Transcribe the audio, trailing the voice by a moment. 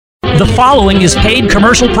The following is paid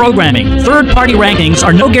commercial programming. Third-party rankings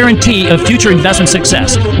are no guarantee of future investment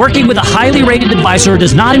success. Working with a highly rated advisor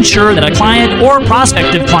does not ensure that a client or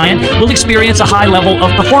prospective client will experience a high level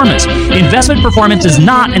of performance. Investment performance is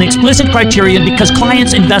not an explicit criterion because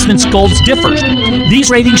clients' investment goals differ. These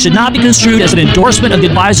ratings should not be construed as an endorsement of the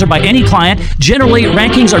advisor by any client. Generally,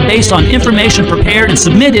 rankings are based on information prepared and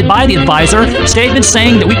submitted by the advisor. Statements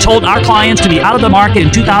saying that we told our clients to be out of the market in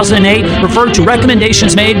 2008 refer to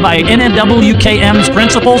recommendations made by MMWKM's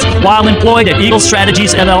principals while employed at Eagle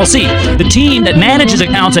Strategies LLC. The team that manages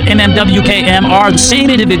accounts at MMWKM are the same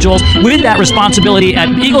individuals with that responsibility at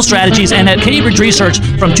Eagle Strategies and at Cambridge Research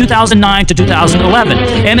from 2009 to 2011.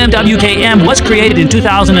 MMWKM was created in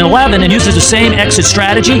 2011 and uses the same exit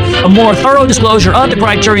strategy. A more thorough disclosure of the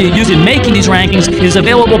criteria used in making these rankings is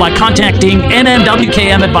available by contacting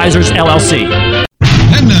MMWKM Advisors LLC.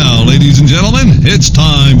 And now, ladies and gentlemen, it's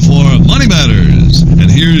time for Money Matters. And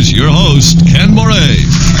here's your host, Ken Moray.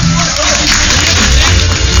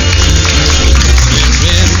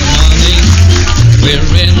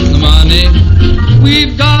 We're in the money.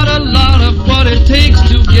 We've got a lot of what it takes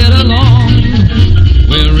to get along.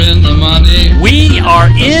 We're in the money. We are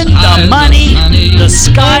in the money. The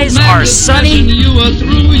skies are sunny. You are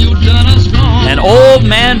through. You done us wrong. An old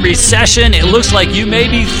man recession. It looks like you may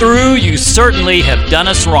be through. You certainly have done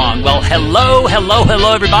us wrong. Well, hello,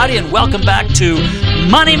 everybody, and welcome back to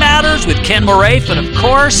Money Matters with Ken Moraif. And of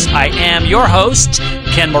course, I am your host,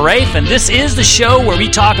 Ken Moraif, and this is the show where we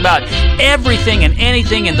talk about everything and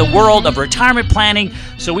anything in the world of retirement planning.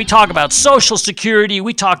 So we talk about Social Security,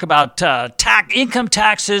 we talk about income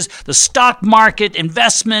taxes, the stock market,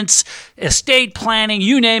 investments, estate planning,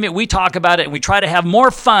 you name it, we talk about it, and we try to have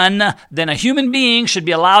more fun than a human being should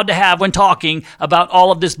be allowed to have when talking about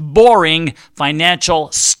all of this boring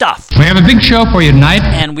financial stuff. We have a big show for you tonight.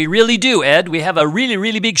 And we really do, Ed. We have a really,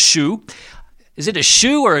 really big shoe. Is it a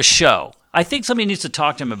shoe or a show? I think somebody needs to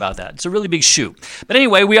talk to him about that. It's a really big shoe. But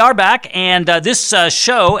anyway, we are back, and this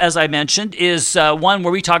show, as I mentioned, is one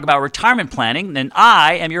where we talk about retirement planning, and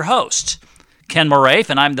I am your host, Ken Moraif,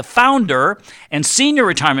 and I'm the founder and senior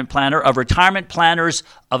retirement planner of Retirement Planners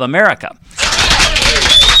of America.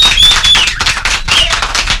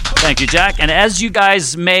 Thank you, Jack. And as you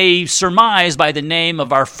guys may surmise by the name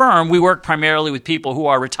of our firm, we work primarily with people who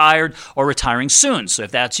are retired or retiring soon. So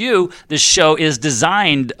if that's you, this show is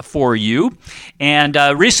designed for you. And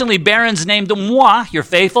recently, Barron's named moi, your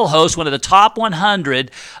faithful host, one of the top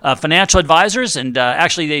 100 financial advisors. And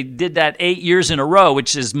actually, they did that 8 years in a row,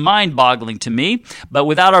 which is mind-boggling to me. But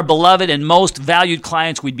without our beloved and most valued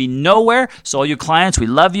clients, we'd be nowhere. So all you clients, we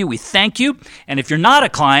love you. We thank you. And if you're not a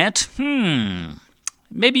client,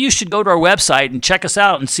 maybe you should go to our website and check us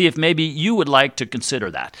out and see if maybe you would like to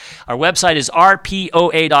consider that. Our website is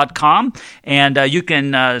rpoa.com, and you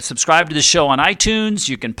can subscribe to the show on iTunes.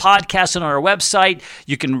 You can podcast it on our website.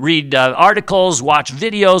 You can read articles, watch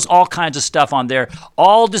videos, all kinds of stuff on there,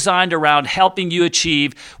 all designed around helping you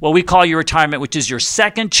achieve what we call your retirement, which is your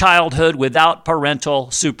second childhood without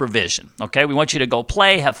parental supervision. Okay, we want you to go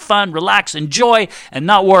play, have fun, relax, enjoy, and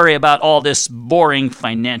not worry about all this boring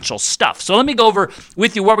financial stuff. So let me go over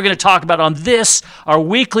with you what we're going to talk about on this, our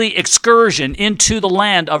weekly excursion into the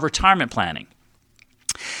land of retirement planning.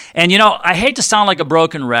 And I hate to sound like a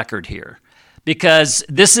broken record here, because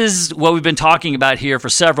this is what we've been talking about here for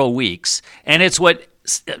several weeks, and it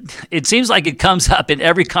seems like it comes up in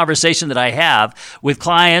every conversation that I have with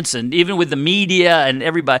clients and even with the media and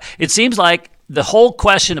everybody. It seems like the whole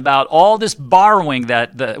question about all this borrowing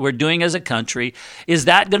that we're doing as a country, is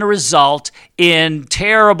that going to result in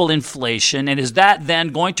terrible inflation? And is that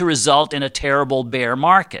then going to result in a terrible bear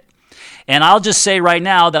market? And I'll just say right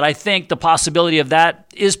now that I think the possibility of that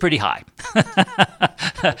is pretty high.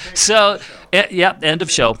 So, yeah, end of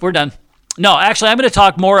show. We're done. No, actually, I'm going to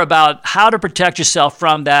talk more about how to protect yourself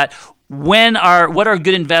from that. What are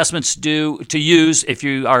good investments to use if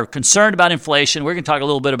you are concerned about inflation? We're going to talk a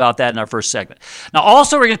little bit about that in our first segment. Now,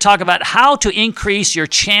 also, we're going to talk about how to increase your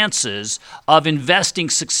chances of investing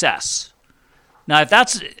success. Now, if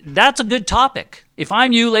that's a good topic. If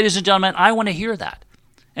I'm you, ladies and gentlemen, I want to hear that.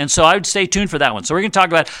 And so I would stay tuned for that one. So we're going to talk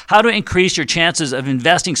about how to increase your chances of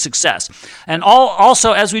investing success. And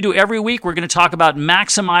also, as we do every week, we're going to talk about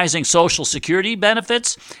maximizing Social Security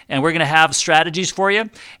benefits, and we're going to have strategies for you.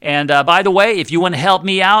 And by the way, if you want to help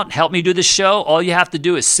me out, help me do this show, all you have to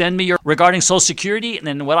do is send me regarding Social Security, and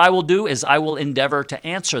then what I will do is I will endeavor to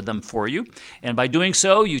answer them for you. And by doing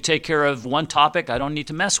so, you take care of one topic I don't need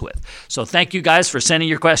to mess with. So thank you guys for sending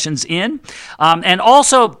your questions in. And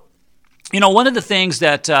also, One of the things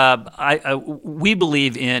that we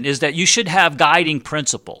believe in is that you should have guiding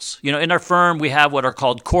principles. In our firm, we have what are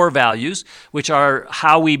called core values, which are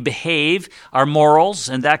how we behave, our morals,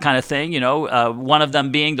 and that kind of thing. One of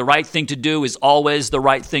them being the right thing to do is always the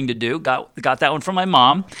right thing to do. Got that one from my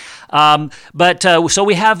mom. So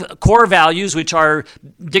we have core values, which are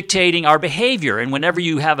dictating our behavior. And whenever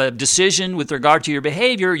you have a decision with regard to your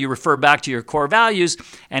behavior, you refer back to your core values,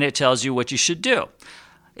 and it tells you what you should do.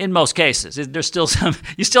 In most cases, there's still some,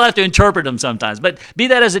 you still have to interpret them sometimes. But be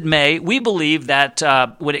that as it may, we believe that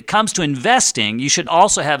when it comes to investing, you should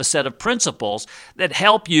also have a set of principles that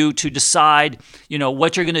help you to decide,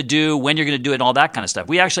 what you're going to do, when you're going to do it, and all that kind of stuff.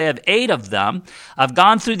 We actually have 8 of them. I've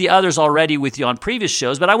gone through the others already with you on previous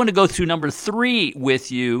shows, but I want to go through number 3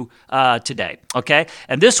 with you today, okay?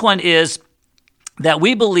 And this one is that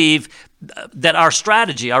we believe that our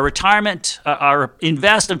strategy, our retirement, our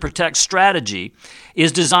invest and protect strategy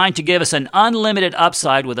is designed to give us an unlimited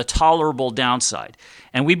upside with a tolerable downside.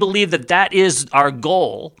 And we believe that that is our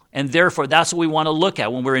goal, and therefore that's what we want to look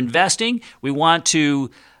at. When we're investing, we want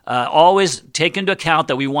to always take into account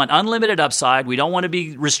that we want unlimited upside. We don't want to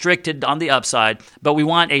be restricted on the upside, but we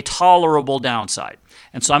want a tolerable downside.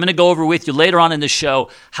 And so I'm going to go over with you later on in the show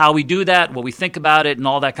how we do that, what we think about it, and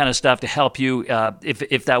all that kind of stuff to help you,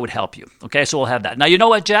 if that would help you. Okay, so we'll have that. Now, you know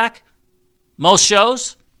what, Jack? Most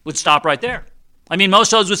shows would stop right there.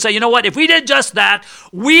 Most shows would say, you know what, if we did just that,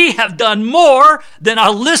 we have done more than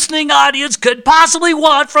our listening audience could possibly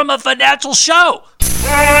want from a financial show.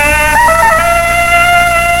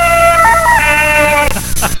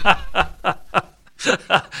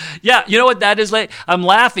 Yeah, you know what that is like? I'm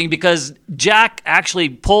laughing because Jack actually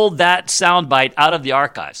pulled that soundbite out of the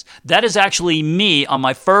archives. That is actually me on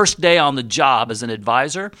my first day on the job as an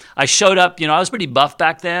advisor. I showed up, I was pretty buff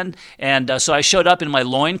back then, and so I showed up in my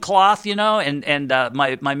loincloth, and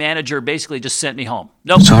my manager basically just sent me home.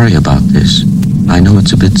 Nope. Sorry about this. I know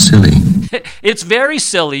it's a bit silly. It's very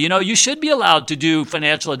silly. You should be allowed to do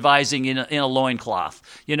financial advising in a loincloth.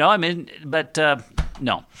 But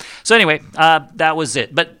no. So anyway, that was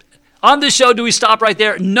it. But on this show, do we stop right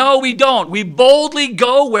there? No, we don't. We boldly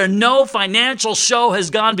go where no financial show has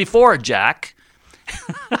gone before, Jack.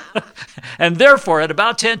 And therefore, at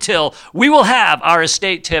about 10 till, we will have our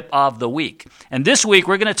estate tip of the week. And this week,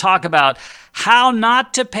 we're going to talk about how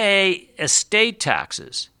not to pay estate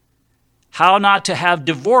taxes, how not to have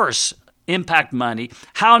divorce impact money,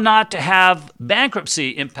 how not to have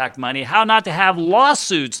bankruptcy impact money, how not to have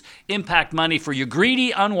lawsuits impact money for your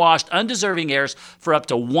greedy, unwashed, undeserving heirs for up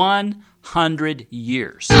to 100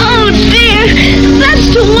 years. Oh dear,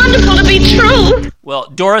 that's too wonderful to be true. Well,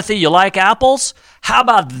 Dorothy, you like apples? How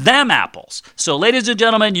about them apples? So, ladies and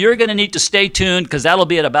gentlemen, you're going to need to stay tuned because that'll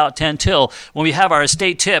be at about 10 till when we have our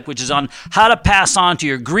estate tip, which is on how to pass on to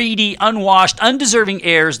your greedy, unwashed, undeserving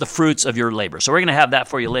heirs the fruits of your labor. So we're going to have that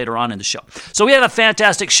for you later on in the show. So we have a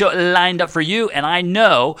fantastic show lined up for you, and I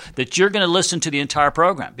know that you're going to listen to the entire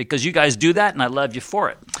program because you guys do that, and I love you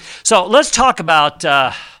for it. So let's talk about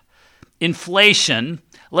inflation.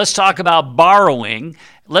 Let's talk about borrowing.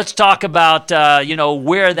 Let's talk about,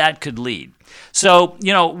 where that could lead. So,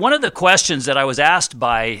 one of the questions that I was asked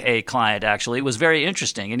by a client actually was very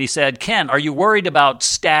interesting. And he said, Ken, are you worried about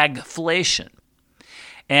stagflation?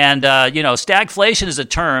 And, stagflation is a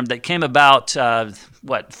term that came about,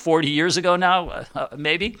 40 years ago now,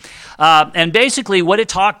 maybe? And basically what it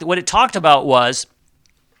talked about was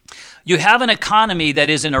you have an economy that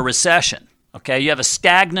is in a recession, okay? You have a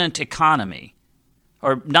stagnant economy.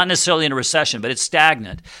 Or not necessarily in a recession, but it's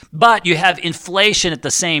stagnant. But you have inflation at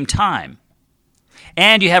the same time.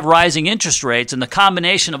 And you have rising interest rates, and the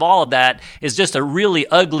combination of all of that is just a really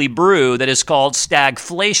ugly brew that is called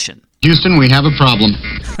stagflation. Houston, we have a problem.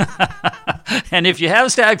 And if you have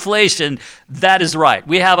stagflation, that is right.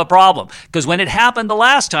 We have a problem. Because when it happened the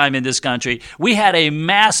last time in this country, we had a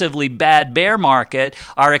massively bad bear market.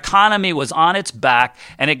 Our economy was on its back,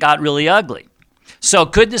 and it got really ugly. So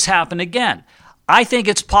could this happen again? I think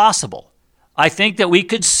it's possible. I think that we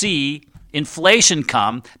could see inflation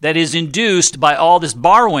come that is induced by all this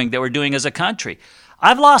borrowing that we're doing as a country.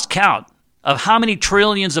 I've lost count of how many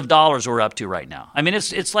trillions of dollars we're up to right now.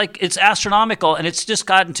 It's astronomical, and it's just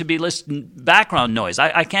gotten to be background noise.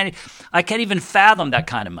 I can't even fathom that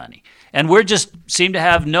kind of money. And we're just seem to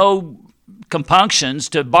have no compunctions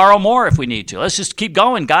to borrow more if we need to. Let's just keep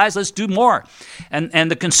going, guys. Let's do more. And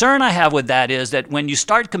the concern I have with that is that when you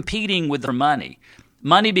start competing with the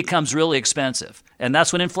money becomes really expensive. And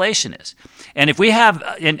that's what inflation is. And if we have,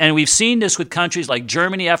 and we've seen this with countries like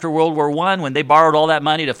Germany after World War I, when they borrowed all that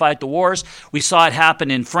money to fight the wars. We saw it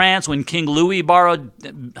happen in France when King Louis borrowed,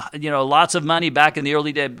 lots of money back in the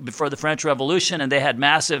early days before the French Revolution, and they had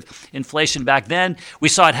massive inflation back then. We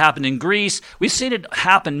saw it happen in Greece. We've seen it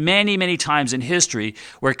happen many, many times in history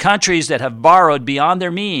where countries that have borrowed beyond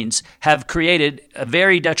their means have created a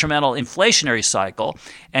very detrimental inflationary cycle.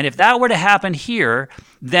 And if that were to happen here,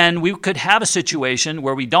 then we could have a situation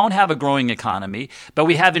where we don't have a growing economy, but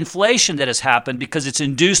we have inflation that has happened because it's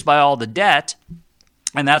induced by all the debt,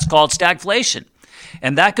 and that's called stagflation.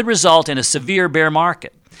 And that could result in a severe bear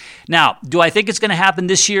market. Now, do I think it's going to happen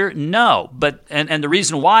this year? No. But and the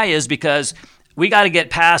reason why is because we got to get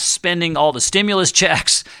past spending all the stimulus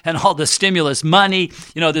checks and all the stimulus money,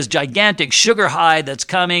 this gigantic sugar high that's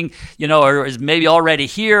coming, or is maybe already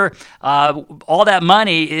here. All that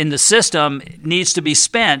money in the system needs to be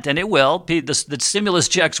spent, and it will. The stimulus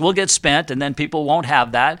checks will get spent, and then people won't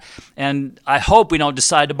have that. And I hope we don't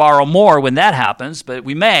decide to borrow more when that happens, but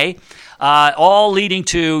we may. All leading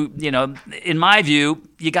to, in my view,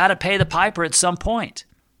 you got to pay the piper at some point.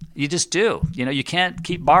 You just do. You can't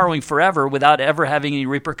keep borrowing forever without ever having any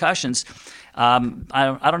repercussions.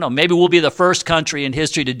 I don't know. Maybe we'll be the first country in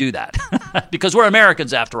history to do that because we're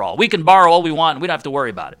Americans after all. We can borrow all we want and we don't have to worry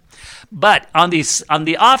about it. But on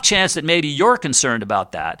the off chance that maybe you're concerned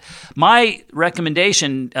about that, my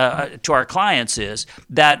recommendation to our clients is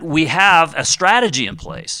that we have a strategy in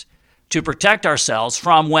place to protect ourselves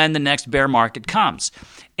from when the next bear market comes.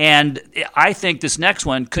 And I think this next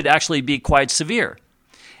one could actually be quite severe.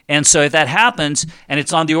 And so if that happens, and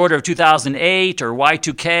it's on the order of 2008 or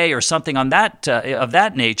Y2K or something on that of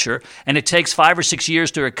that nature, and it takes 5 or 6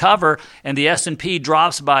 years to recover, and the S&P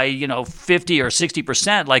drops by 50 or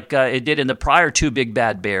 60% like it did in the prior two big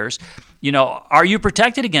bad bears, are you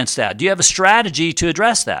protected against that? Do you have a strategy to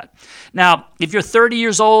address that? Now, if you're 30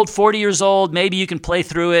 years old, 40 years old, maybe you can play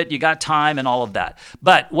through it. You got time and all of that.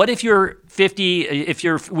 But what if you're 50? If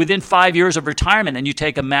you're within 5 years of retirement and you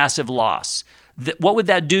take a massive loss? What would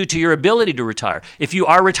that do to your ability to retire? If you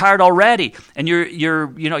are retired already and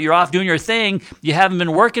you're off doing your thing, you haven't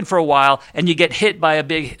been working for a while, and you get hit by a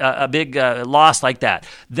big loss like that,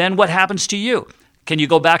 then what happens to you? Can you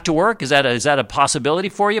go back to work? Is that a possibility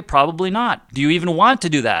for you? Probably not. Do you even want to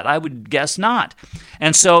do that? I would guess not.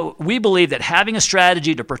 And so we believe that having a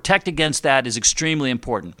strategy to protect against that is extremely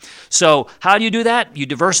important. So how do you do that? You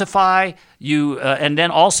diversify. And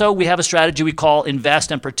then also we have a strategy we call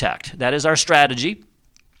invest and protect. That is our strategy.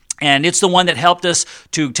 And it's the one that helped us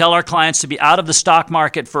to tell our clients to be out of the stock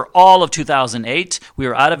market for all of 2008. We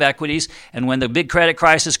were out of equities. And when the big credit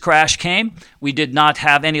crisis crash came, we did not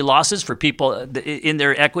have any losses for people in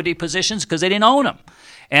their equity positions because they didn't own them.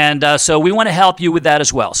 And so we want to help you with that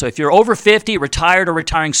as well. So if you're over 50, retired or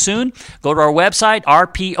retiring soon, go to our website,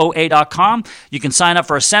 rpoa.com. You can sign up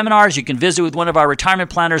for our seminars. You can visit with one of our retirement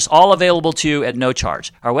planners, all available to you at no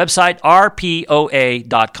charge. Our website,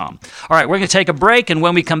 rpoa.com. All right, we're going to take a break, and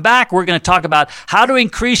when we come back, we're going to talk about how to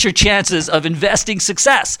increase your chances of investing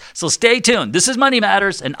success. So stay tuned. This is Money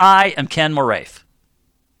Matters, and I am Ken Moraif.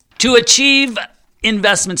 To achieve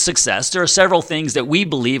investment success, there are several things that we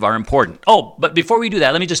believe are important. Oh, but before we do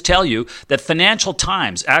that, let me just tell you that Financial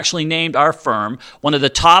Times actually named our firm one of the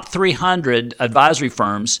top 300 advisory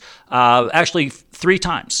firms, actually 3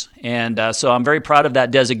 times. And so I'm very proud of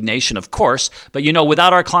that designation, of course. But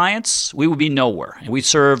without our clients, we would be nowhere. And we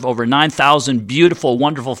serve over 9,000 beautiful,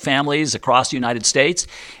 wonderful families across the United States.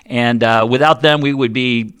 And without them, we would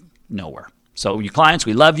be nowhere. So you clients,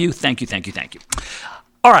 we love you. Thank you, thank you, thank you.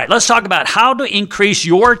 All right, let's talk about how to increase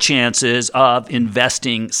your chances of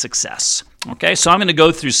investing success. Okay, so I'm going to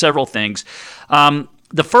go through several things.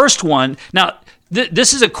 The first one, now,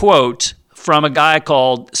 this is a quote from a guy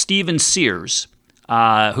called Stephen Sears,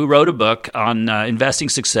 who wrote a book on investing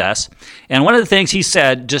success. And one of the things he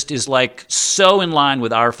said just is like so in line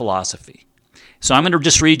with our philosophy. So I'm going to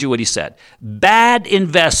just read you what he said. Bad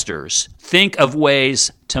investors think of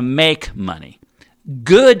ways to make money.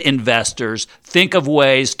 Good investors think of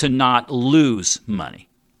ways to not lose money.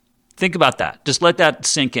 Think about that. Just let that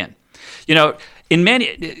sink in.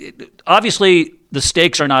 Obviously the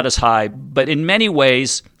stakes are not as high, but in many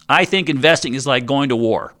ways, I think investing is like going to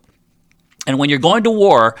war. And when you're going to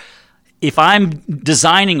war, if I'm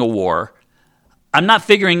designing a war, I'm not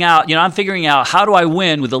figuring out, I'm figuring out how do I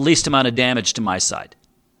win with the least amount of damage to my side.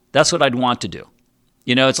 That's what I'd want to do.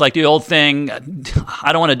 It's like the old thing,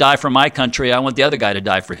 I don't want to die for my country, I want the other guy to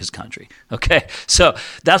die for his country. Okay? So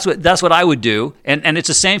that's what I would do, and it's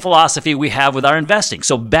the same philosophy we have with our investing.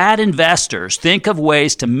 So bad investors think of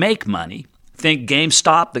ways to make money think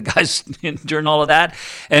GameStop, the guys during all of that.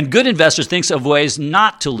 And good investors think of ways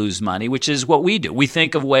not to lose money, which is what we do. We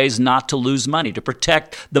think of ways not to lose money, to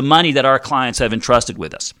protect the money that our clients have entrusted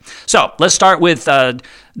with us. So let's start with the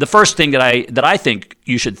first thing that I think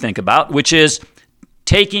you should think about, which is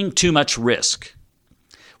taking too much risk.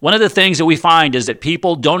 One of the things that we find is that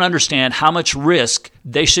people don't understand how much risk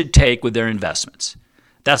they should take with their investments.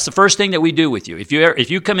 That's the first thing that we do with you. If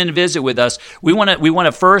you come in and visit with us, we want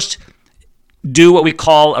to first do what we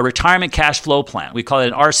call a retirement cash flow plan. We call it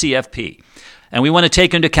an RCFP. And we want to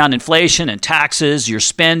take into account inflation and taxes, your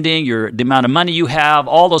spending, the amount of money you have,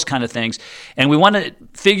 all those kind of things. And we want to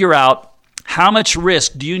figure out how much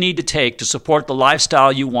risk do you need to take to support the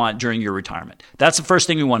lifestyle you want during your retirement. That's the first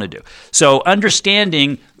thing we want to do. So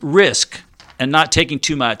understanding risk and not taking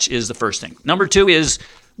too much is the first thing. Number 2 is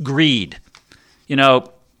greed.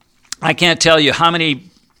 I can't tell you how many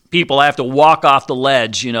people I have to walk off the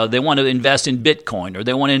ledge. They want to invest in Bitcoin or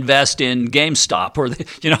they want to invest in GameStop or,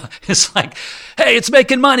 it's like, hey, it's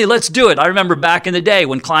making money. Let's do it. I remember back in the day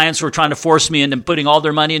when clients were trying to force me into putting all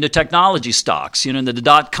their money into technology stocks, into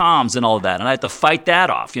the .coms and all of that. And I had to fight that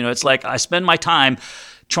off. It's like I spend my time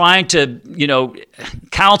trying to,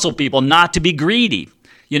 counsel people not to be greedy.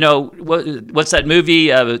 What's that movie,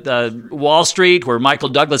 Wall Street, where Michael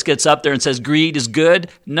Douglas gets up there and says greed is good?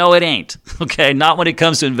 No, it ain't. Okay, not when it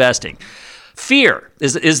comes to investing. Fear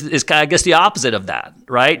is I guess the opposite of that,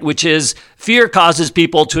 right? Which is fear causes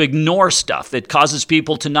people to ignore stuff. It causes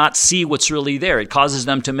people to not see what's really there. It causes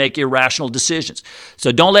them to make irrational decisions.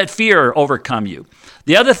 So don't let fear overcome you.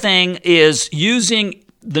 The other thing is using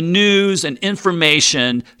the news and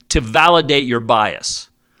information to validate your bias.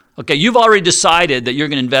 Okay, you've already decided that you're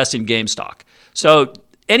going to invest in GameStop. So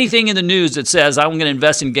anything in the news that says, I'm going to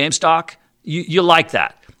invest in GameStop, you like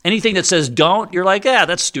that. Anything that says don't, you're like, yeah,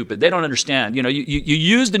 that's stupid. They don't understand. You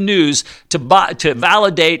use the news to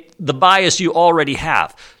validate the bias you already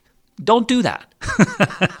have. Don't do that.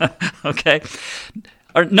 Okay?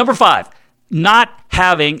 Number 5, not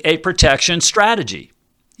having a protection strategy.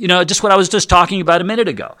 Just what I was just talking about a minute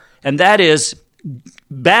ago. And that is,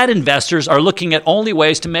 bad investors are looking at only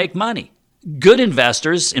ways to make money. Good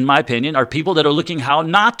investors, in my opinion, are people that are looking how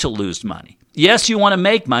not to lose money. Yes, you want to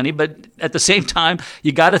make money, but at the same time,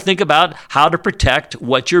 you got to think about how to protect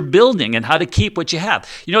what you're building and how to keep what you have.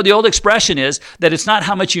 The old expression is that it's not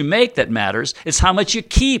how much you make that matters, it's how much you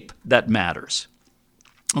keep that matters.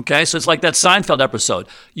 Okay, so it's like that Seinfeld episode.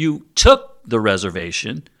 You took the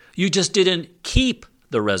reservation, you just didn't keep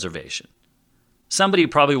the reservation. Somebody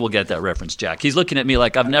probably will get that reference, Jack. He's looking at me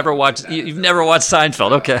like you've never watched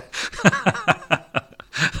Seinfeld. Okay.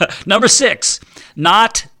 Number 6,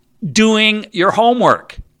 not doing your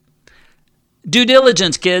homework. Due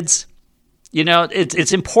diligence, kids.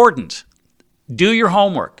 It's important. Do your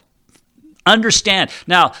homework. Understand.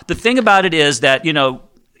 Now, the thing about it is that,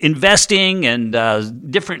 investing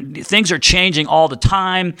and different things are changing all the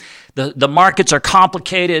time. The markets are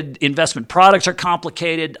complicated. Investment products are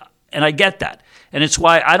complicated. And I get that. And it's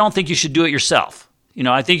why I don't think you should do it yourself.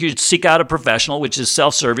 I think you should seek out a professional, which is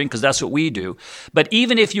self-serving, because that's what we do. But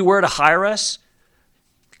even if you were to hire us,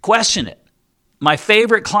 question it. My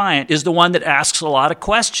favorite client is the one that asks a lot of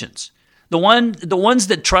questions. The ones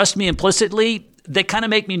that trust me implicitly, they kind of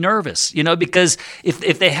make me nervous, because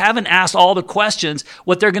if they haven't asked all the questions,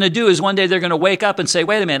 what they're going to do is one day they're going to wake up and say,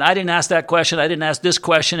 wait a minute, I didn't ask that question, I didn't ask this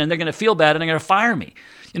question, and they're going to feel bad and they're going to fire me.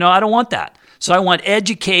 I don't want that. So I want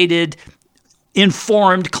educated,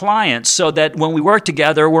 informed clients so that when we work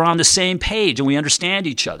together, we're on the same page and we understand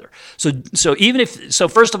each other. So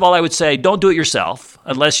first of all, I would say don't do it yourself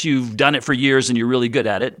unless you've done it for years and you're really good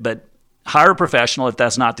at it, but hire a professional if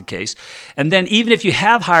that's not the case. And then even if you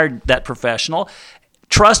have hired that professional,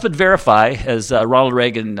 trust but verify, as Ronald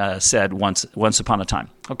Reagan said once upon a time.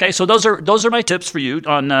 Okay, so those are my tips for you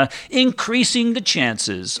on increasing the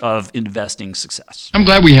chances of investing success. I'm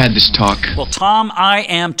glad we had this talk. Well, Tom, I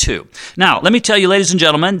am too. Now, let me tell you, ladies and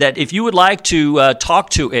gentlemen, that if you would like to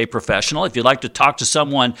talk to a professional, if you'd like to talk to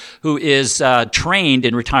someone who is trained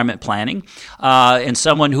in retirement planning and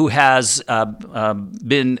someone who has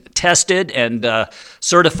been tested and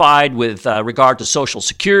certified with regard to Social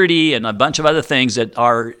Security and a bunch of other things that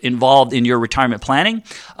are involved in your retirement planning,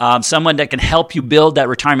 someone that can help you build that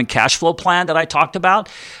retirement cash flow plan that I talked about,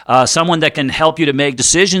 someone that can help you to make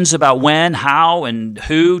decisions about when, how, and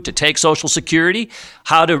who to take Social Security,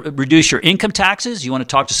 how to reduce your income taxes. You want to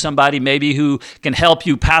talk to somebody maybe who can help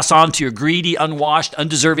you pass on to your greedy, unwashed,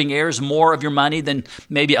 undeserving heirs more of your money than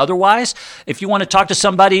maybe otherwise. If you want to talk to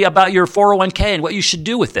somebody about your 401k and what you should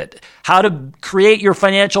do with it, how to create your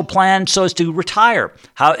financial plan so as to retire,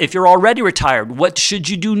 how if you're already retired, what should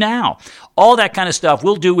you do now? All that kind of stuff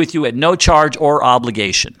we'll do with you at no charge or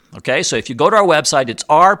obligation. Okay, so if you go to our website, it's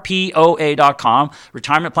rpoa.com,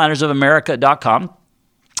 retirementplannersofamerica.com.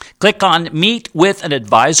 Click on Meet with an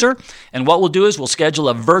Advisor, and what we'll do is we'll schedule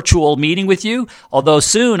a virtual meeting with you, although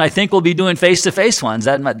soon I think we'll be doing face-to-face ones.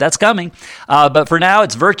 That's coming. But for now,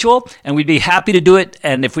 it's virtual, and we'd be happy to do it,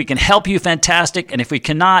 and if we can help you, fantastic, and if we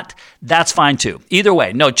cannot, that's fine too. Either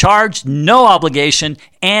way, no charge, no obligation,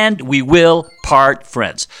 and we will part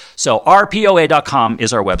friends. So rpoa.com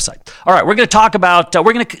is our website. All right, we're going to talk about,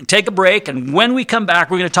 we're going to take a break, and when we come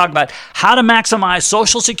back, we're going to talk about how to maximize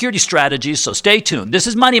Social Security strategies, so stay tuned. This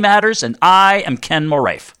is Money Matters, and I am Ken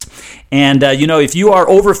Moraif. And, if you are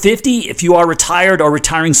over 50, if you are retired or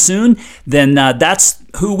retiring soon, then that's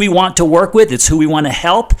who we want to work with. It's who we want to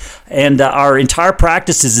help. And our entire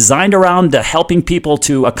practice is designed around helping people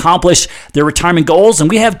to accomplish their retirement goals. And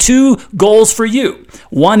we have two goals for you.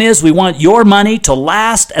 One is we want your money to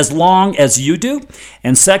last as long as you do.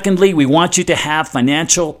 And secondly, we want you to have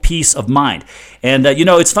financial peace of mind. And,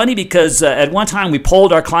 it's funny because at one time we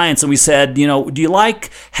polled our clients and we said, do you like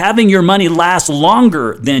having your money last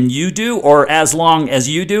longer than you do or as long as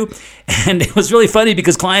you do? And it was really funny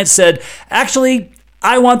because clients said, actually,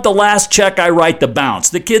 I want the last check I write to bounce.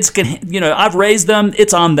 The kids can, I've raised them.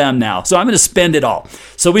 It's on them now. So I'm going to spend it all.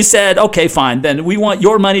 So we said, okay, fine. Then we want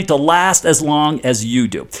your money to last as long as you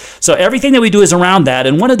do. So everything that we do is around that.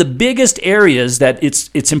 And one of the biggest areas that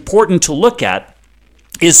it's important to look at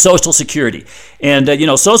is Social Security. And,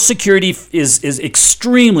 Social Security is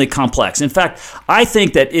extremely complex. In fact, I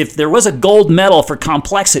think that if there was a gold medal for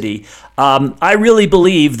complexity, I really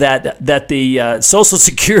believe that the Social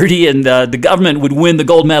Security and the government would win the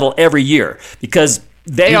gold medal every year because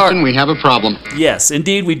Houston, we have a problem. Yes,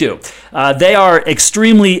 indeed we do. They are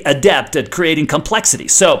extremely adept at creating complexity.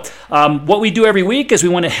 So what we do every week is we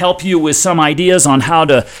want to help you with some ideas on how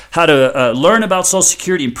to learn about Social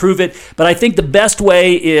Security, improve it. But I think the best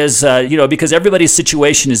way is, because everybody's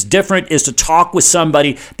situation is different, is to talk with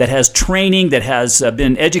somebody that has training, that has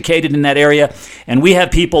been educated in that area. And we have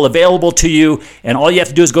people available to you. And all you have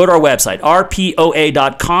to do is go to our website,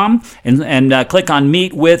 rpoa.com, and click on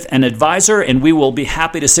Meet with an Advisor, and we will be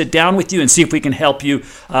happy to sit down with you and see if we can help you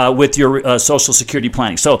with your Social Security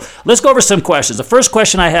planning. So let's go over some questions. The first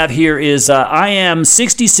question I have here is, I am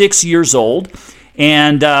 66 years old,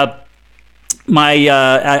 and I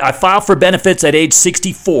filed for benefits at age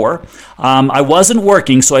 64. I wasn't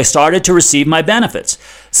working, so I started to receive my benefits.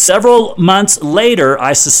 Several months later,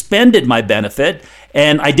 I suspended my benefit,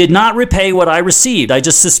 and I did not repay what I received. I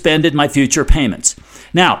just suspended my future payments.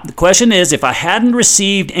 Now, the question is, if I hadn't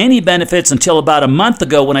received any benefits until about a month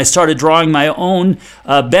ago when I started drawing my own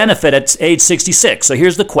benefit at age 66. So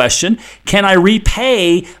here's the question. Can I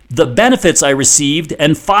repay the benefits I received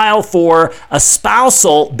and file for a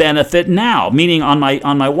spousal benefit now, meaning on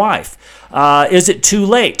my wife? Is it too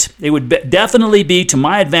late? It would definitely be to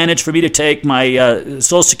my advantage for me to take my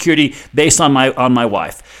Social Security based on my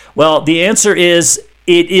wife. Well, the answer is,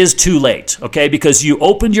 it is too late, okay, because you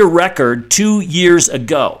opened your record 2 years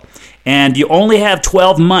ago, and you only have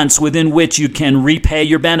 12 months within which you can repay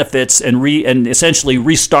your benefits and essentially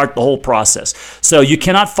restart the whole process. So you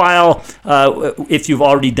cannot file if you've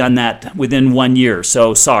already done that within 1 year,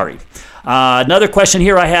 so sorry. Another question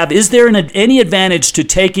here I have, is there any advantage to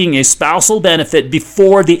taking a spousal benefit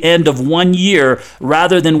before the end of 1 year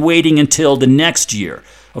rather than waiting until the next year?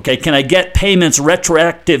 Okay, can I get payments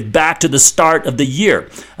retroactive back to the start of the year?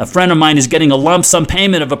 A friend of mine is getting a lump sum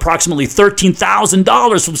payment of approximately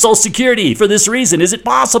 $13,000 from Social Security for this reason. Is it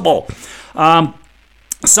possible?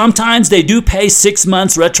 Sometimes they do pay 6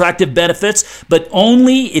 months retroactive benefits, but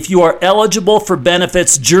only if you are eligible for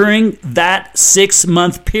benefits during that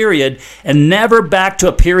 6-month period and never back to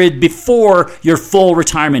a period before your full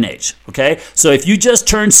retirement age. Okay, so if you just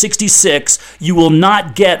turned 66, you will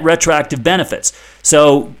not get retroactive benefits.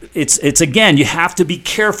 So it's again, you have to be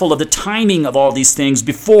careful of the timing of all these things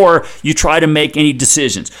before you try to make any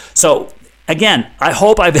decisions. So again, I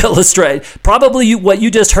hope I've illustrated. Probably what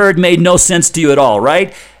you just heard made no sense to you at all,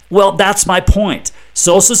 right? Well, that's my point.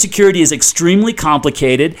 Social Security is extremely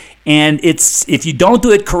complicated, and if you don't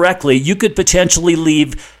do it correctly, you could potentially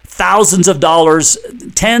leave thousands of dollars,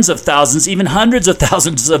 tens of thousands, even hundreds of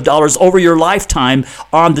thousands of dollars over your lifetime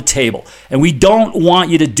on the table. And we don't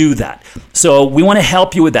want you to do that. So we want to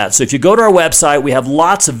help you with that. So if you go to our website, we have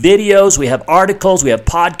lots of videos, we have articles, we have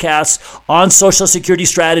podcasts on Social Security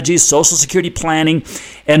strategies, Social Security planning,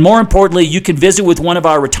 and more importantly, you can visit with one of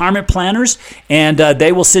our retirement planners, and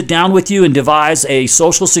they will sit down with you and devise a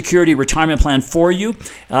Social Security retirement plan for you.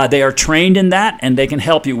 They are trained in that, and they can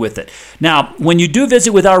help you with it. Now, when you do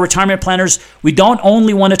visit with our retirement planners, we don't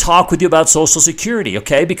only want to talk with you about Social Security,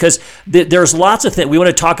 okay? Because there's lots of things. We want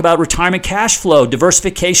to talk about retirement cash flow,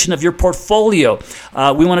 diversification of your portfolio.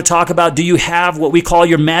 We want to talk about, do you have what we call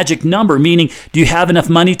your magic number, meaning do you have enough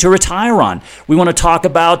money to retire on? We want to talk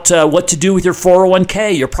about what to do with your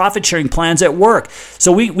 401k, your profit sharing plans at work.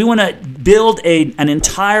 So we want to build an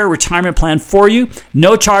entire retirement plan for you,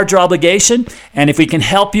 no charge or obligation. And if we can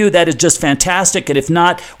help you, that is just fantastic. And if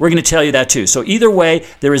not, we're going to tell you that too. So either way,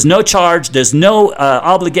 there is no charge, there's no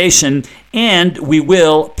obligation, and we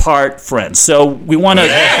will part friends. So we want to...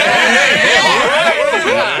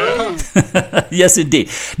 Yes, indeed.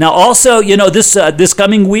 Now, also, this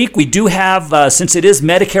coming week, we do have, since it is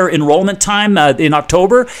Medicare enrollment time in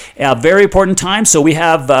October, a very important time. So we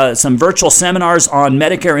have some virtual seminars on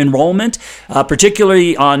Medicare enrollment,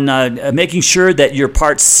 particularly on making sure that your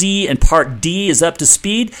Part C and Part D is up to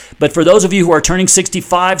speed. But for those of you who are turning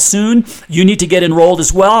 65 soon, you need to get enrolled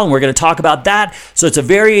as well, and we're going to talk about that. So it's a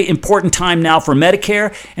very important time now for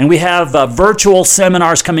Medicare, and we have virtual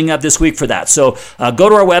seminars coming up this week for that. So go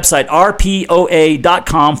to our website,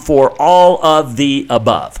 rpoa.com, for all of the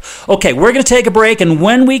above. Okay, we're going to take a break, and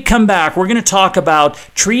when we come back, we're going to talk about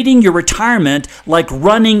treating your retirement like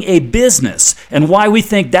running a business and why we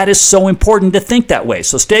think that is so important to think that way.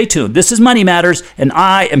 So stay tuned. This is Money Matters, and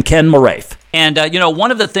I am Ken Moraif. And,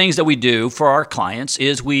 one of the things that we do for our clients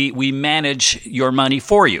is we manage your money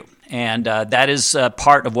for you, and that is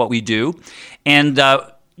part of what we do. And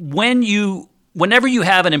whenever you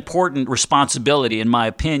have an important responsibility, in my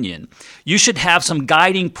opinion, you should have some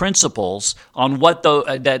guiding principles on what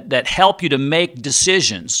that help you to make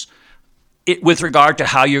decisions with regard to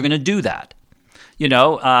how you're going to do that.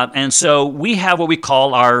 And so we have what we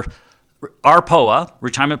call our RPOA,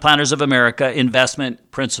 Retirement Planners of America,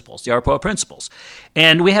 investment principles, the RPOA principles.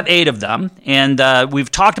 And we have 8 of them. And we've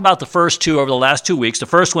talked about the first 2 over the last 2 weeks. The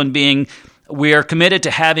first one being we are committed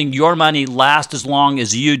to having your money last as long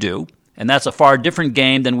as you do. And that's a far different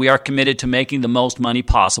game than we are committed to making the most money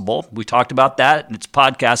possible. We talked about that, and it's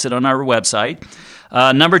podcasted on our website.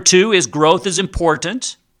 Number 2 is growth is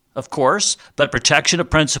important, of course, but protection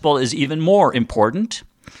of principal is even more important.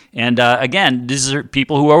 And again, these are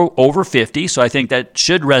people who are over 50, so I think that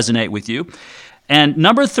should resonate with you. And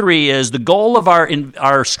number 3 is the goal of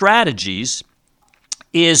our strategies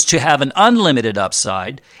is to have an unlimited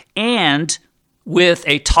upside and with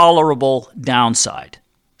a tolerable downside.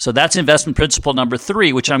 So that's investment principle number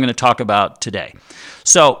 3, which I'm going to talk about today.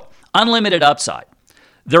 So unlimited upside.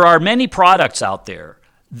 There are many products out there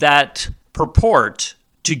that purport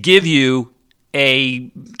to give you a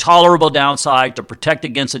tolerable downside, to protect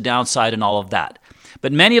against a downside and all of that.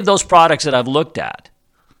 But many of those products that I've looked at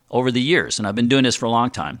over the years, and I've been doing this for a long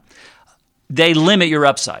time, they limit your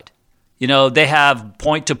upside. They have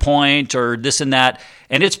point-to-point or this and that,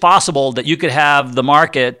 and it's possible that you could have the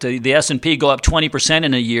market, the S&P, go up 20%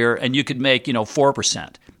 in a year, and you could make,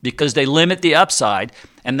 4%, because they limit the upside,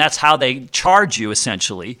 and that's how they charge you,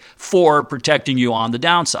 essentially, for protecting you on the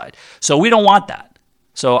downside. So we don't want that.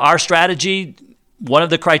 So our strategy, one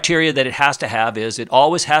of the criteria that it has to have is it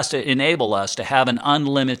always has to enable us to have an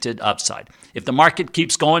unlimited upside. If the market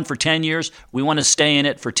keeps going for 10 years, we want to stay in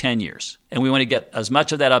it for 10 years, and we want to get as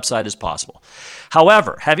much of that upside as possible.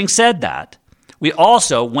 However, having said that, we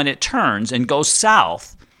also, when it turns and goes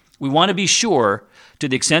south, we want to be sure, to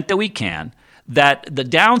the extent that we can, that the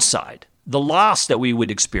downside, the loss that we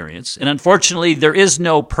would experience, and unfortunately, there is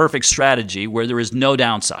no perfect strategy where there is no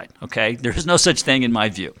downside, okay? There is no such thing in my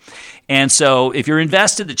view. And so if you're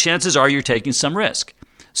invested, the chances are you're taking some risk.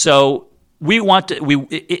 So we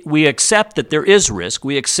accept that there is risk.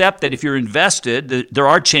 We accept that if you're invested, there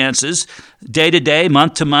are chances day to day,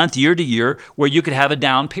 month to month, year to year, where you could have a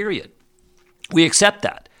down period. We accept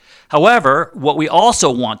that. However, what we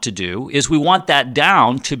also want to do is we want that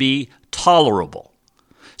down to be tolerable.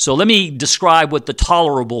 So let me describe what the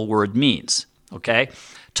tolerable word means, okay?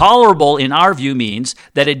 Tolerable, in our view, means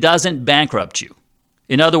that it doesn't bankrupt you.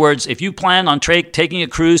 In other words, if you plan on taking a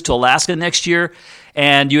cruise to Alaska next year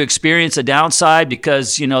and you experience a downside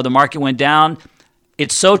because, the market went down,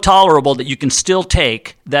 it's so tolerable that you can still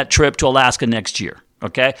take that trip to Alaska next year,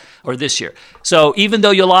 okay, or this year. So even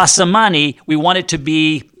though you lost some money, we want it to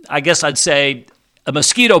be I guess I'd say a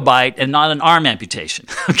mosquito bite and not an arm amputation.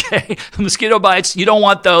 Okay, mosquito bites, you don't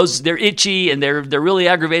want those. They're itchy and they're really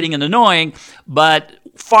aggravating and annoying, but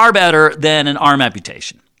far better than an arm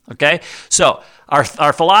amputation. Okay, so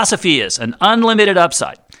our philosophy is an unlimited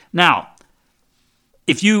upside. Now,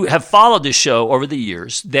 if you have followed this show over the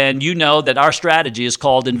years, then you know that our strategy is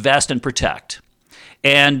called Invest and Protect.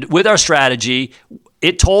 And with our strategy,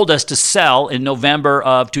 it told us to sell in November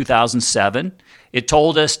of 2007. It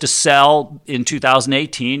told us to sell in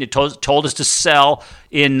 2018. It told us to sell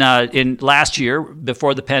in last year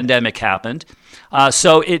before the pandemic happened.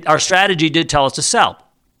 So our strategy did tell us to sell.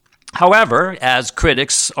 However, as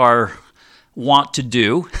critics want to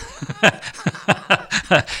do,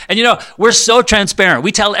 and we're so transparent.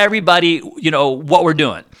 We tell everybody, what we're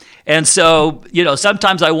doing. And so,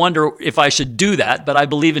 sometimes I wonder if I should do that, but I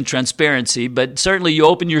believe in transparency. But certainly you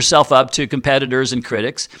open yourself up to competitors and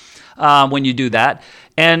critics when you do that.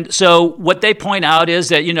 And so what they point out is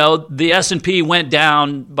that, the S&P went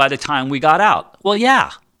down by the time we got out. Well,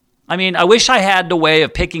 yeah. I mean, I wish I had the way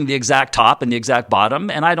of picking the exact top and the exact bottom,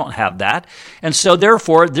 and I don't have that. And so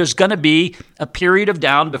therefore, there's going to be a period of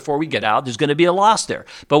down before we get out. There's going to be a loss there.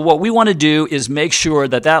 But what we want to do is make sure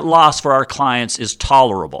that loss for our clients is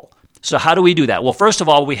tolerable. So how do we do that? Well, first of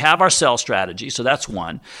all, we have our sell strategy, so that's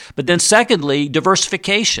one. But then secondly,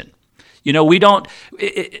 diversification.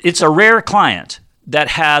 It's a rare client that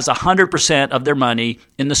has 100% of their money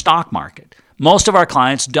in the stock market. Most of our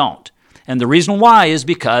clients don't. And the reason why is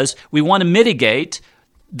because we want to mitigate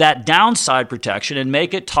that downside protection and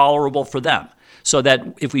make it tolerable for them. So that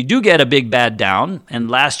if we do get a big bad down,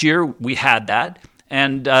 and last year we had that,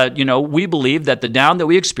 and we believe that the down that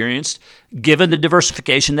we experienced, given the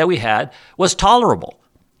diversification that we had, was tolerable.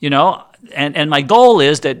 And my goal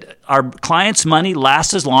is that our clients' money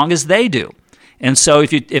lasts as long as they do. And so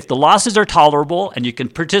if the losses are tolerable and you can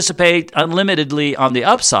participate unlimitedly on the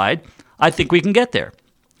upside, I think we can get there.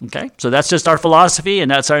 Okay, so that's just our philosophy, and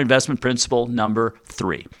that's our investment principle number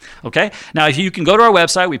 3. Okay, now if you can go to our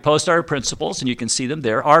website, we post our principles, and you can see them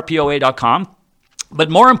there, rpoa.com. But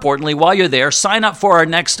more importantly, while you're there, sign up for our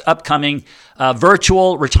next upcoming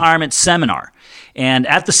virtual retirement seminar. And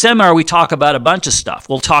at the seminar, we talk about a bunch of stuff.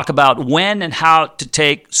 We'll talk about when and how to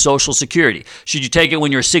take Social Security. Should you take it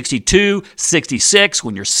when you're 62, 66,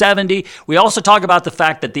 when you're 70? We also talk about the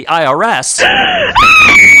fact that the IRS...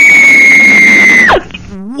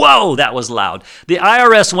 Whoa, that was loud. The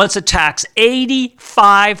IRS wants to tax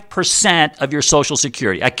 85% of your Social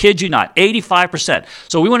Security. I kid you not, 85%.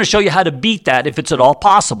 So we want to show you how to beat that if it's at all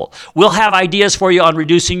possible. We'll have ideas for you on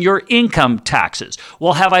reducing your income taxes.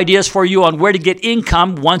 We'll have ideas for you on where to get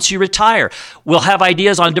income once you retire. We'll have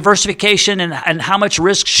ideas on diversification and how much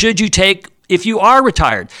risk should you take if you are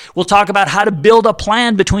retired. We'll talk about how to build a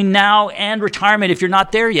plan between now and retirement if you're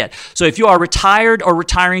not there yet. So if you are retired or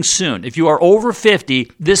retiring soon, if you are over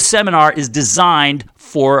 50, this seminar is designed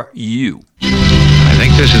for you. I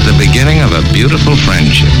think this is the beginning of a beautiful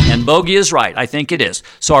friendship. And Bogey is right. I think it is.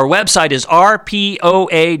 So our website is rpoa.com.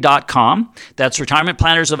 That's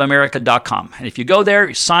retirementplannersofamerica.com. And if you go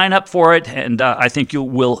there, sign up for it, and I think you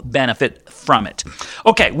will benefit from it.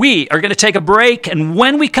 Okay, we are going to take a break, and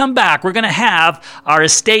when we come back, we're going to have our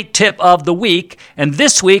estate tip of the week. And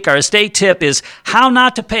this week, our estate tip is how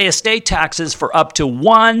not to pay estate taxes for up to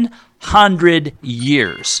 100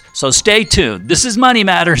 years. So stay tuned. This is Money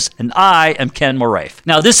Matters, and I am Ken Moraif.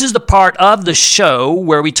 Now, this is the part of the show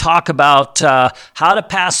where we talk about how to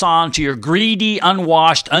pass on to your greedy,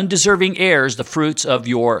 unwashed, undeserving heirs the fruits of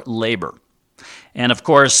your labor. And of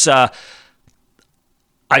course, I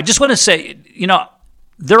just want to say,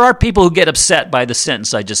 there are people who get upset by the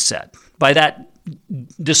sentence I just said, by that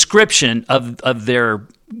description of their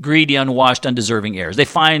greedy, unwashed, undeserving heirs. They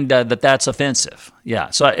find that's offensive.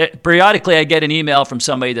 Yeah. So periodically I get an email from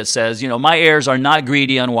somebody that says, my heirs are not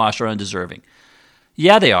greedy, unwashed, or undeserving.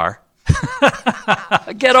 Yeah, they are.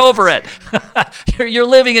 Get over it. You're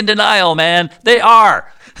living in denial, man. They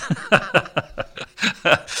are.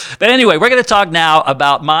 But anyway, we're going to talk now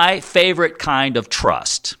about my favorite kind of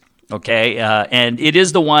trust. Okay, and it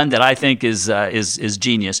is the one that I think is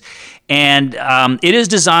genius, and it is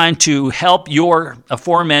designed to help your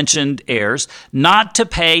aforementioned heirs not to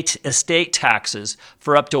pay estate taxes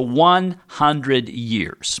for up to 100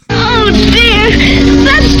 years. Oh, dear.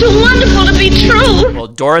 That's too wonderful to be true. Well,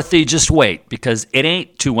 Dorothy, just wait, because it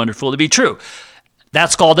ain't too wonderful to be true.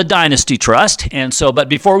 That's called a dynasty trust, and so, but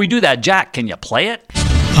before we do that, Jack, can you play it?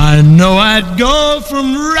 I know I'd go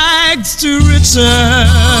from rags to riches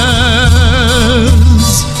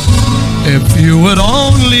if you would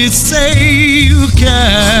only say you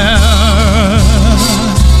care.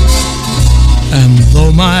 And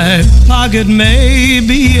though my pocket may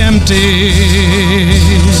be empty,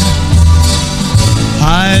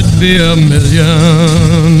 I'd be a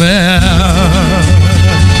millionaire.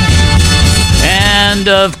 And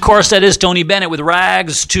of course, that is Tony Bennett with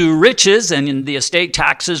Rags to Riches and the estate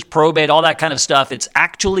taxes, probate, all that kind of stuff. It's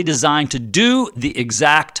actually designed to do the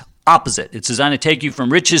exact opposite. It's designed to take you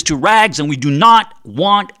from riches to rags, and we do not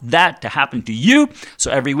want that to happen to you.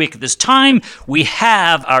 So every week at this time, we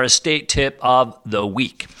have our estate tip of the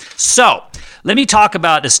week. So let me talk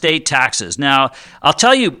about estate taxes. Now, I'll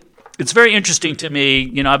tell you, it's very interesting to me.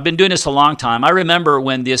 You know, I've been doing this a long time. I remember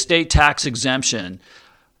when the estate tax exemption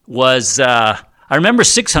was, I remember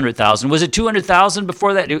 600,000. Was it 200,000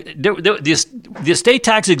 before that? The estate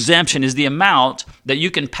tax exemption is the amount that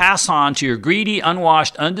you can pass on to your greedy,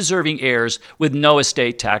 unwashed, undeserving heirs with no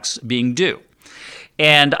estate tax being due.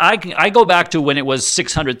 And I go back to when it was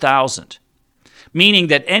 600,000. Meaning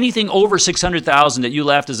that anything over 600,000 that you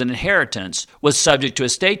left as an inheritance was subject to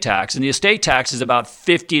estate tax, and the estate tax is about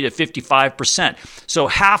 50 to 55%. So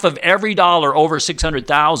half of every dollar over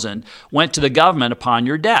 600,000 went to the government upon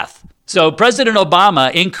your death. So President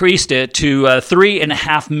Obama increased it to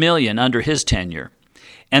 $3.5 million under his tenure,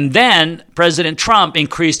 and then President Trump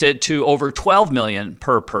increased it to over $12 million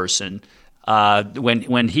per person.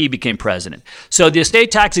 When he became president. So the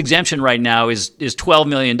estate tax exemption right now is $12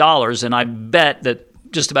 million, and I bet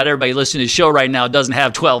that just about everybody listening to the show right now doesn't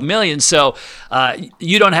have $12 million, so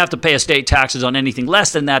you don't have to pay estate taxes on anything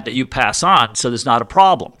less than that you pass on, so there's not a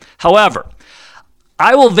problem. However,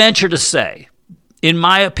 I will venture to say, in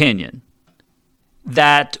my opinion,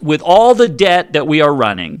 that with all the debt that we are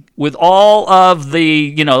running, with all of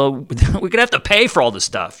the, we're going to have to pay for all this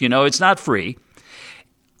stuff, it's not free.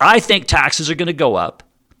 I think taxes are going to go up.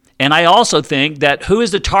 And I also think that who is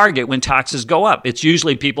the target when taxes go up? It's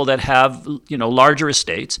usually people that have, larger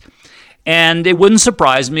estates. And it wouldn't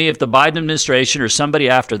surprise me if the Biden administration or somebody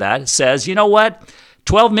after that says, you know what,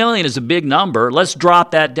 12 million is a big number. Let's drop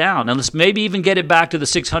that down. And let's maybe even get it back to the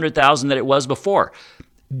 600,000 that it was before.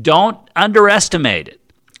 Don't underestimate it.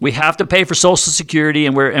 We have to pay for Social Security,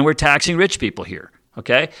 and we're taxing rich people here.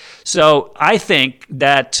 Okay, so I think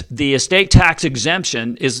that the estate tax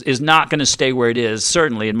exemption is not going to stay where it is,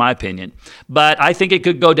 certainly in my opinion. But I think it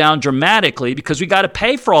could go down dramatically because we got to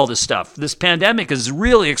pay for all this stuff. This pandemic is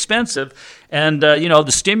really expensive. And, the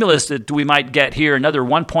stimulus that we might get here, another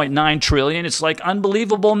 $1.9 trillion, it's like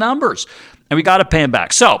unbelievable numbers. And we got to pay them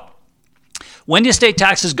back. So when the estate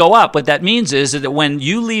taxes go up, what that means is that when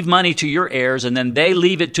you leave money to your heirs and then they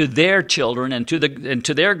leave it to their children and to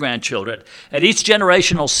their grandchildren, at each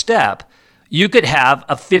generational step, you could have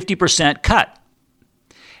a 50% cut.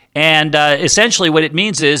 And essentially what it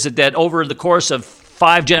means is that over the course of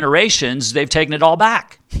 5 generations, they've taken it all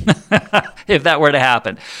back, if that were to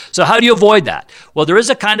happen. So how do you avoid that? Well, there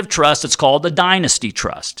is a kind of trust that's called the dynasty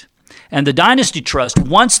trust. And the dynasty trust,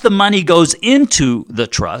 once the money goes into the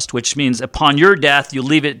trust, which means upon your death, you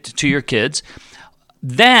leave it to your kids,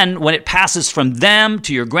 then when it passes from them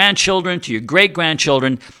to your grandchildren, to your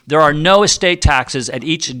great-grandchildren, there are no estate taxes at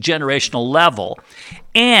each generational level.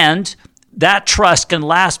 And that trust can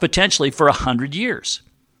last potentially for 100 years.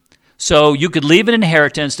 So you could leave an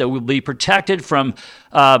inheritance that will be protected from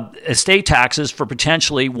estate taxes for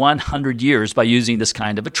potentially 100 years by using this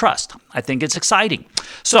kind of a trust. I think it's exciting.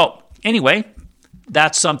 So anyway,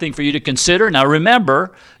 that's something for you to consider. Now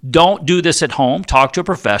remember, don't do this at home. Talk to a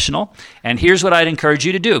professional. And here's what I'd encourage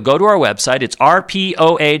you to do. Go to our website. It's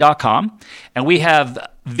rpoa.com. And we have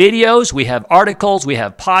videos, we have articles, we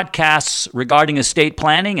have podcasts regarding estate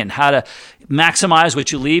planning and how to maximize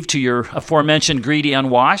what you leave to your aforementioned greedy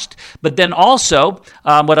unwashed. But then also,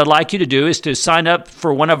 what I'd like you to do is to sign up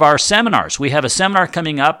for one of our seminars. We have a seminar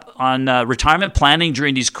coming up on retirement planning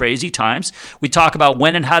during these crazy times. We talk about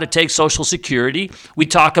when and how to take Social Security. We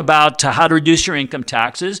talk about how to reduce your income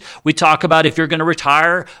taxes. We talk about if you're going to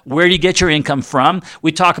retire, where do you get your income from?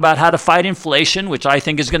 We talk about how to fight inflation, which I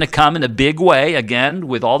think is going to come in a big way, again,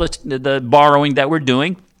 with all the borrowing that we're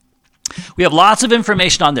doing. We have lots of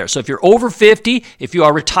information on there. So if you're over 50, if you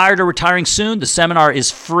are retired or retiring soon, the seminar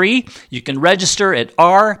is free. You can register at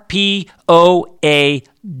rpoa.com.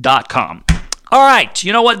 All right,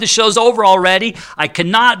 you know what? The show's over already. I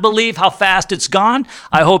cannot believe how fast it's gone.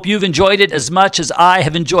 I hope you've enjoyed it as much as I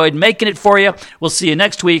have enjoyed making it for you. We'll see you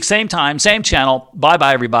next week, same time, same channel.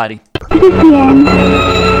 Bye-bye, everybody. Is this the end?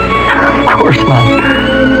 Of course not.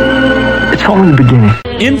 It's only the beginning.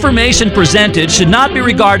 Information presented should not be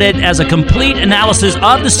regarded as a complete analysis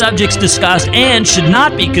of the subjects discussed and should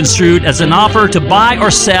not be construed as an offer to buy or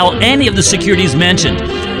sell any of the securities mentioned.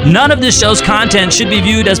 None of this show's content should be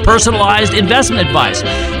viewed as personalized investment advice.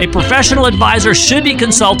 A professional advisor should be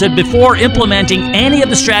consulted before implementing any of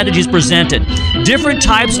the strategies presented. Different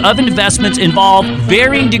types of investments involve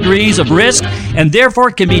varying degrees of risk, and therefore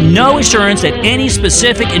can be no assurance that any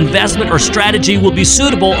specific investment or strategy will be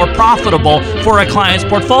suitable or profitable for a client's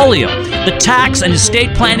portfolio. The tax and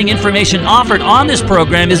estate planning information offered on this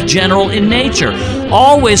program is general in nature.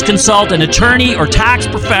 Always consult an attorney or tax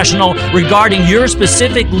professional regarding your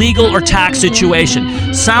specific legal or tax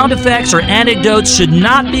situation. Sound effects or anecdotes should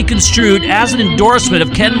not be construed as an endorsement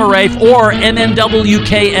of Ken Moraif or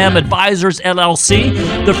MMWKM Advisors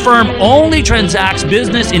LLC. The firm only transacts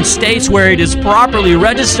business in states where it is properly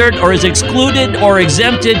registered or is excluded or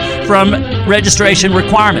exempted from registration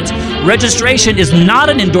requirements. Registration is not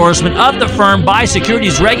an endorsement of the firm by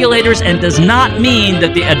securities regulators and does not mean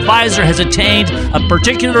that the advisor has attained a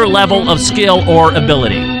particular level of skill or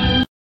ability.